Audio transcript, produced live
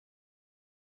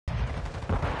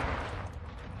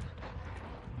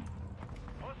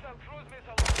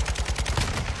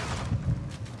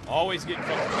Always getting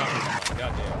fucking covered.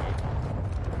 Goddamn, dude.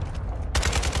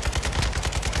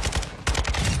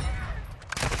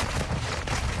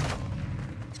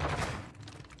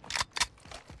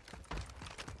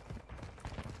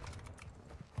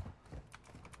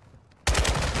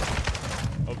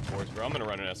 Of course, bro. I'm gonna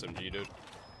run an SMG, dude.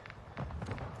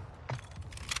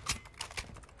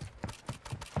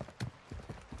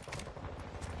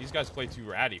 These guys play too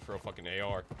ratty for a fucking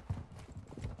AR.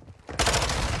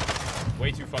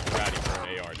 Way too fucking ratty for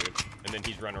an AR, dude. And then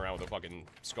he's running around with a fucking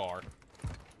SCAR.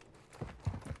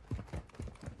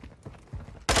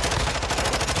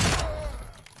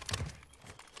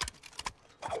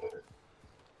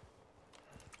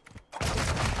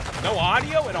 No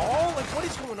audio at all? Like, what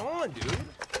is going on, dude?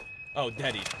 Oh,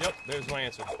 Daddy. Yep, there's my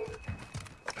answer.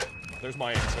 There's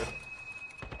my answer.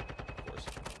 Of course.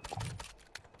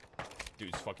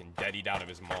 Dude's fucking deadied out of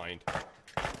his mind.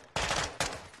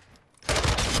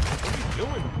 What are you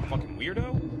doing, fucking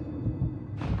weirdo?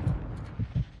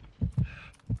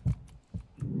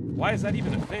 Why is that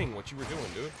even a thing, what you were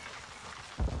doing, dude?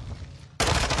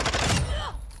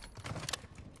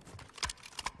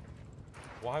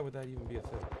 Why would that even be a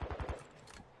thing?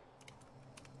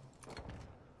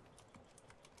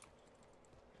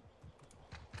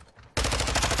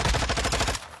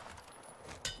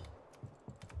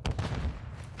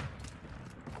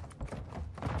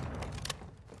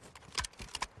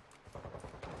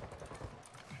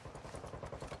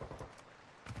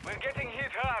 We're getting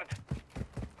hit hard.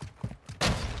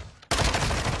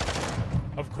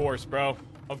 Of course, bro.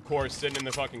 Of course, sitting in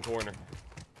the fucking corner.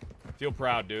 Feel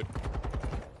proud, dude.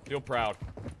 Feel proud.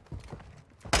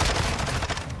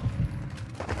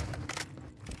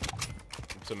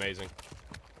 It's amazing.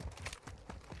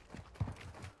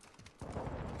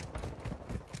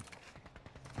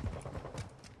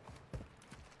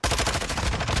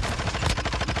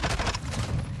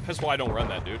 That's why I don't run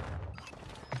that, dude.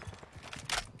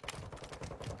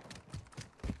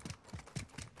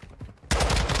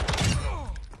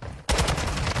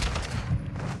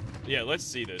 Yeah, let's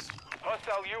see this.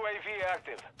 Hostile UAV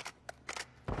active.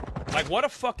 Like, what a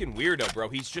fucking weirdo, bro.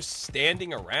 He's just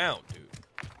standing around, dude.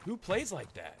 Who plays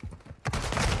like that?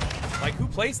 Like, who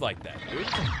plays like that, dude?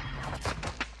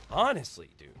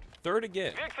 Honestly, dude. Third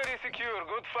again. Victory secure.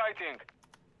 Good fighting.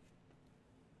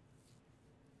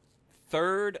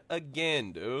 Third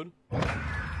again, dude.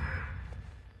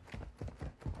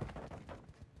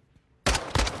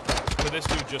 For this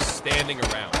dude just standing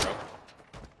around, bro.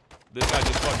 This guy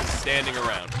just fucking standing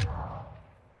around.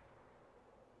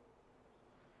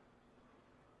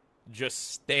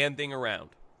 Just standing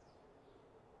around.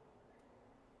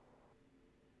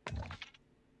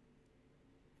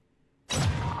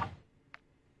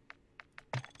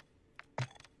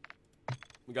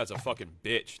 You guy's a fucking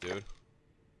bitch, dude.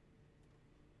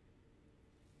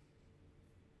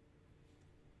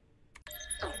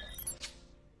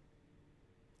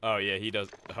 Oh yeah, he does.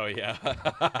 Oh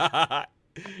yeah.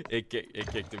 It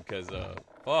kicked him because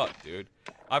fuck, dude.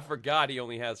 I forgot he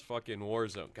only has fucking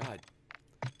Warzone. God.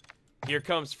 Here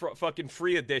comes fucking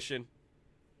free edition.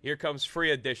 Here comes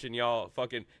free edition, y'all.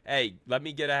 Fucking hey, let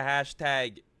me get a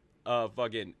hashtag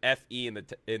fucking FE in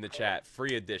the chat.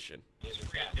 Free edition. Hey,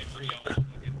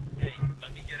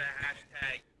 let me get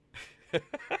a hashtag.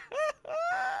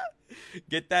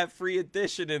 Get that free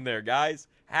edition in there, guys.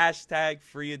 Hashtag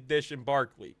free edition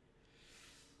Barkley.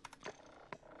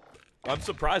 I'm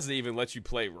surprised they even let you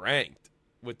play ranked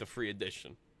with the free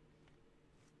edition.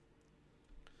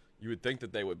 You would think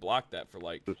that they would block that for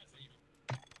like.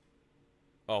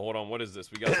 Oh, hold on. What is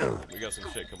this? We got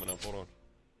some shit coming up. Hold on.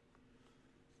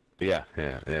 Yeah.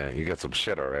 You got some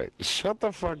shit, all right. Shut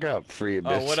the fuck up, free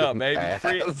edition. Oh, what up, baby?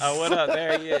 Free, oh, what up?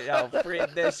 There he is. Yo, free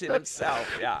edition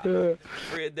himself. Yeah.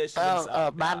 Free edition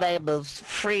himself. My name is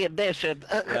Free Edition.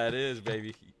 That is,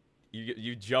 baby.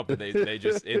 You jump and they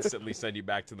just instantly send you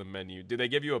back to the menu. Do they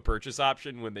give you a purchase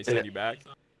option when they send you back?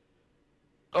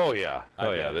 Oh yeah,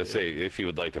 They say if you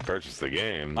would like to purchase the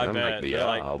game. I bet. Like,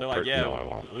 they're like, yeah, no, I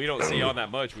won't. We don't see you on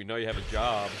that much. We know you have a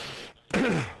job.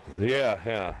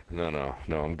 Yeah. No,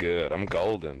 I'm good. I'm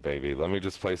golden, baby. Let me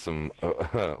just play some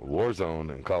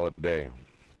Warzone and call it a day.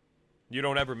 You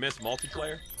don't ever miss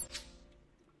multiplayer?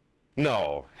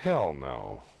 No, hell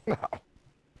no.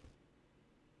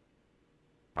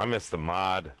 I miss the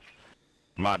mod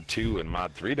 2 and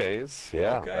mod 3 days.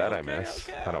 Yeah, okay, that I miss.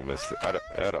 Okay. I don't miss. I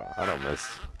don't miss.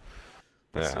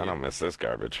 Yeah, I don't miss this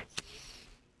garbage.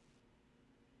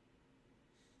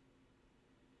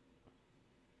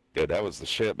 Yeah, that was the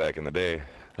shit back in the day.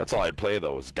 That's all I'd play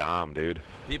though was Dom, dude.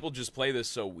 People just play this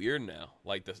so weird now.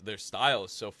 Like their style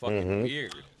is so fucking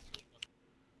weird.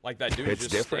 Like that dude It's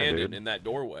just different, standing dude. in that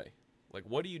doorway. Like,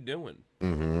 what are you doing?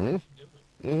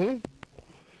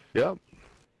 Yep.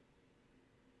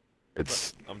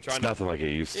 It's nothing like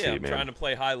it used to Yeah, be, I'm man. trying to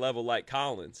play high level like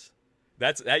Collins.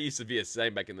 That used to be a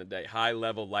saying back in the day. High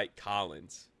level like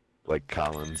Collins. Like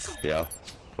Collins, yeah.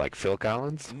 Like Phil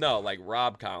Collins? No, like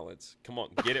Rob Collins. Come on,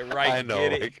 get it right. I know,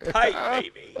 Get it like-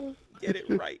 tight, baby. Get it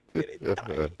right. Get it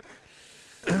tight.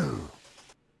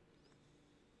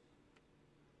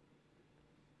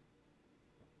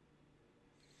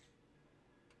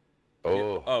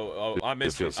 Oh, I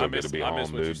missed feels so good to be I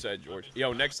missed home, what you dude. said, George.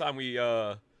 Yo, next time we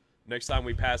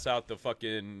pass out the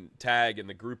fucking tag in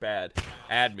the group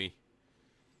add me.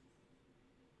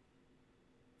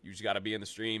 You just gotta be in the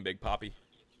stream, Big Poppy.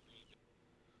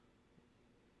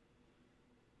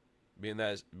 Being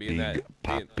that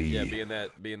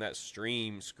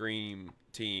scream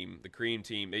team, the cream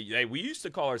team. Hey, we used to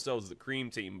call ourselves the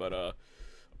cream team, but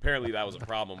apparently that was a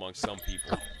problem amongst some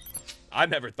people. I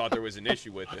never thought there was an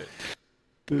issue with it.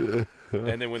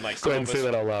 And then when like Go ahead and say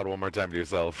that out loud one more time to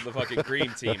yourself. the fucking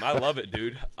cream team, I love it,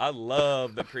 dude. I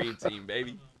love the cream team,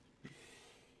 baby.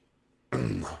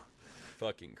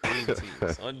 Fucking cream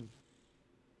team, son.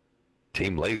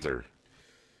 Team Laser.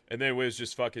 And then it was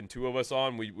just fucking two of us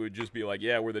on. We would just be like,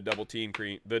 yeah, we're the double cream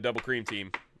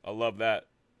team. I love that.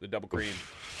 The double cream.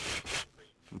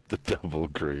 The double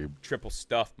cream. Triple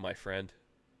stuff, my friend.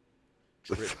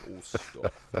 Triple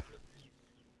stuff.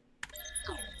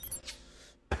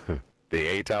 The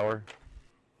A Tower.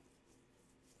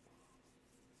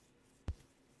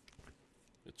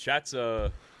 The chat's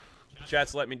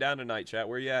let me down tonight, chat.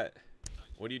 Where you at?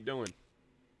 What are you doing?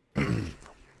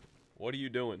 What are you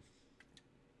doing?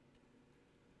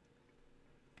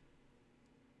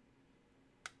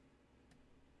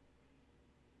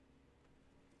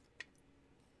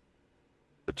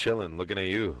 They're chilling, looking at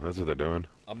you. That's what they're doing.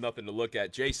 I'm nothing to look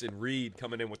at. Jason Reed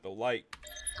coming in with the light.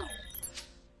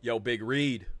 Yo, Big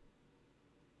Reed.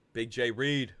 Big J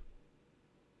Reed.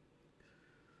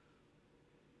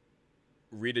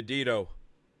 Reedadito.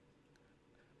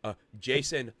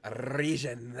 Jason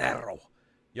Regenero.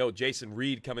 Yo, Jason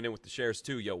Reed coming in with the shares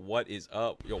too. Yo, what is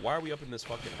up? Yo, why are we up in this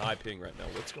fucking high ping right now?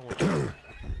 What's going on?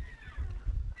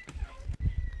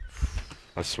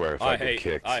 I swear if I get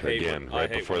kicked again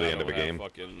right before the end of a game.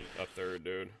 Fucking a third,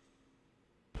 dude.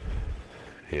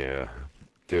 Yeah.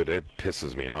 Dude, it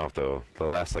pisses me off though. The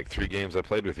last like 3 games I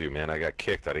played with you, man, I got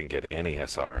kicked. I didn't get any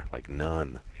SR. Like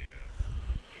none.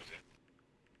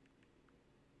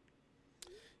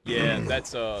 Yeah,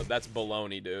 that's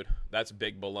baloney, dude. That's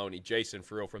big baloney. Jason,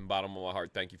 for real, from the bottom of my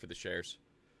heart, thank you for the shares.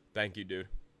 Thank you, dude.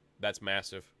 That's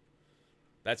massive.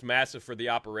 That's massive for the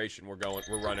operation we're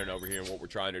running over here and what we're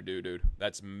trying to do, dude.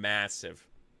 That's massive.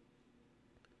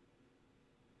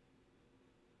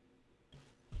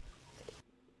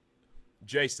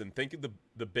 Jason, think of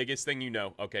the biggest thing you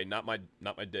know. Okay, not my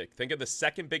dick. Think of the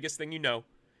second biggest thing you know.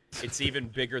 It's even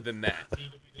bigger than that.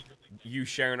 You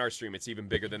sharing our stream, it's even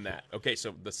bigger than that. Okay,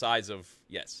 so the size of,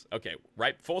 yes. Okay,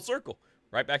 right, full circle.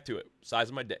 Right back to it. Size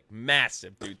of my dick.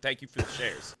 Massive, dude. Thank you for the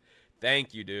shares.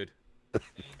 Thank you, dude.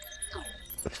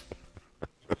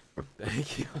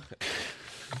 Thank you.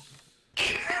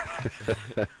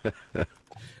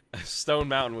 Stone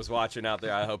Mountain was watching out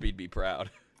there. I hope he'd be proud.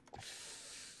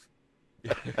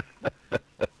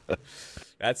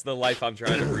 That's the life I'm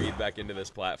trying to breathe back into this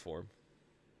platform.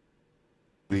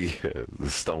 The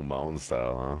Stone Mountain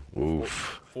style, huh?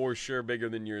 Oof. For sure bigger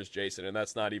than yours, Jason, and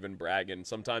that's not even bragging.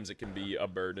 Sometimes it can be a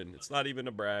burden. It's not even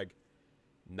a brag.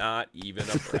 Not even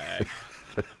a brag.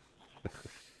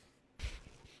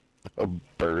 A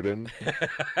burden?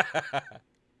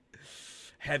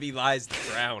 Heavy lies the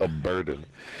crown. A burden.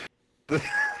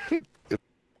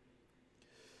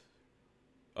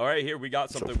 All right, here we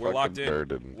got something. We're locked in.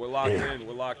 Burden. We're locked in.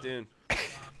 We're locked in.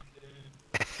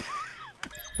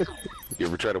 You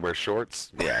ever try to wear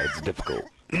shorts? Yeah, it's difficult.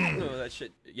 Oh, that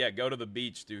shit. Yeah, go to the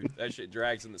beach, dude. That shit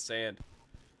drags in the sand.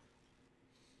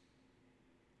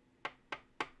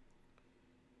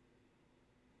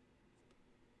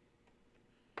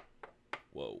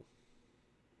 Whoa.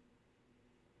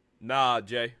 Nah,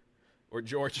 Jay. Or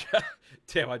George.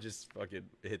 Damn, I just fucking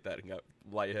hit that and got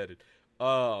lightheaded.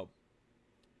 Oh,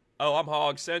 I'm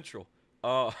Hog Central.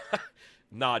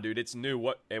 Nah, dude, it's new.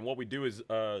 What we do is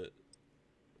a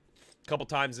couple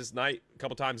times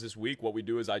this week, what we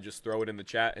do is I just throw it in the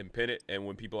chat and pin it, and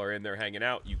when people are in there hanging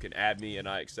out, you can add me and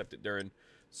I accept it during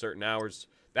certain hours.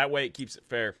 That way it keeps it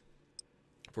fair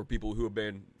for people who have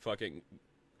been fucking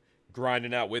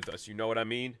grinding out with us. You know what I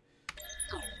mean?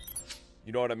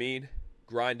 You know what I mean?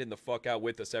 Grinding the fuck out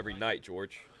with us every night,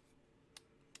 George.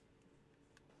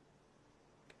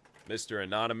 Mr.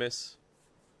 Anonymous.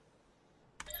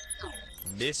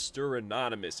 Mr.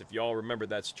 Anonymous. If y'all remember,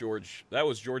 that's George. That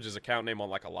was George's account name on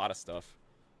like a lot of stuff.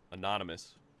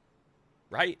 Anonymous.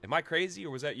 Right? Am I crazy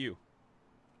or was that you?